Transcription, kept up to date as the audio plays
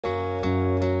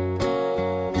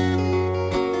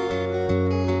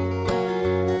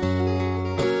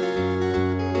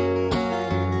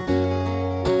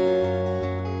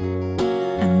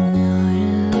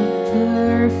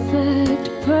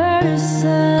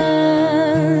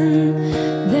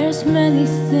There's many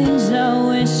things I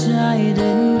wish I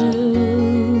didn't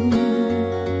do,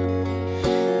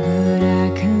 but I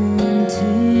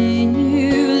continue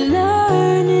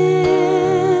learning.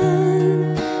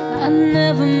 I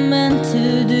never meant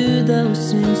to do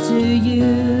those things to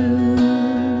you,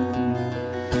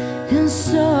 and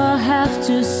so I have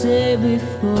to say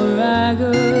before I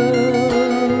go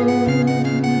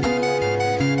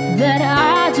that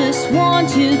I just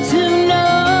want you to know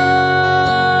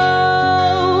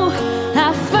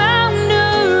I found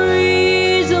a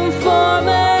reason for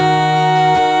me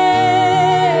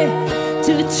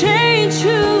to change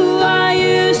who I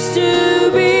used to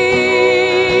be,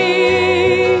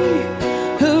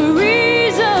 a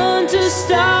reason to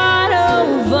start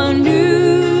over new.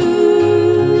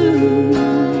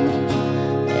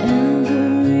 And the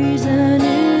reason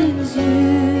is you.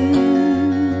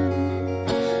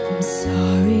 I'm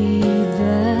sorry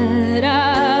that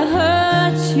I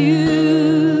hurt you.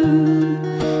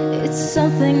 It's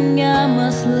something I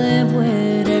must live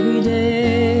with every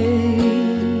day,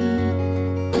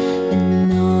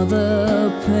 and all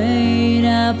the pain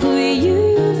I put you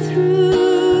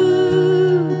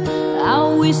through, I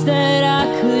wish that I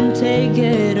could take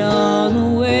it all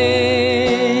away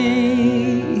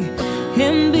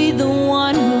and be the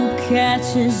one who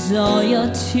catches all your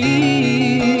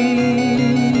tears.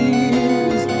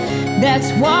 That's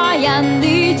why I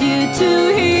need you to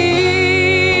hear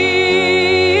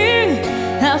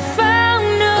I found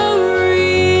no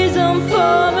reason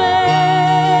for me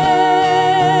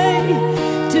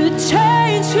to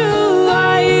change who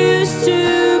I used to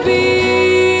be,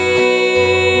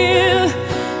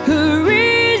 a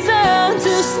reason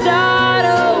to start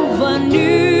over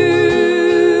new.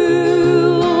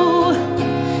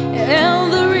 And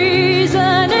the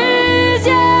reason is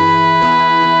you.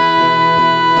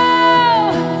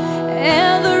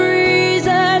 And the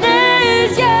reason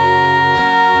is you.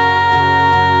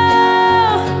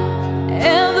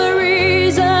 And the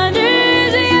reason is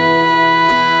you.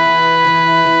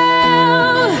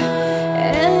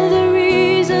 And the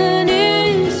reason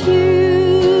is you.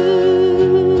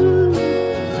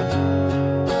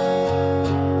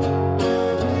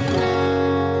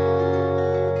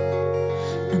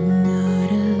 I'm not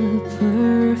a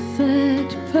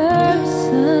perfect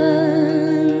person.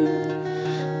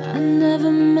 I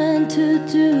never meant to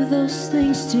do those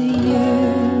things to you,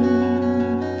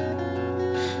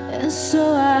 and so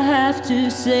I have to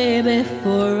say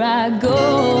before I go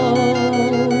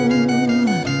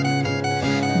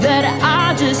that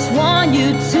I just want you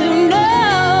to know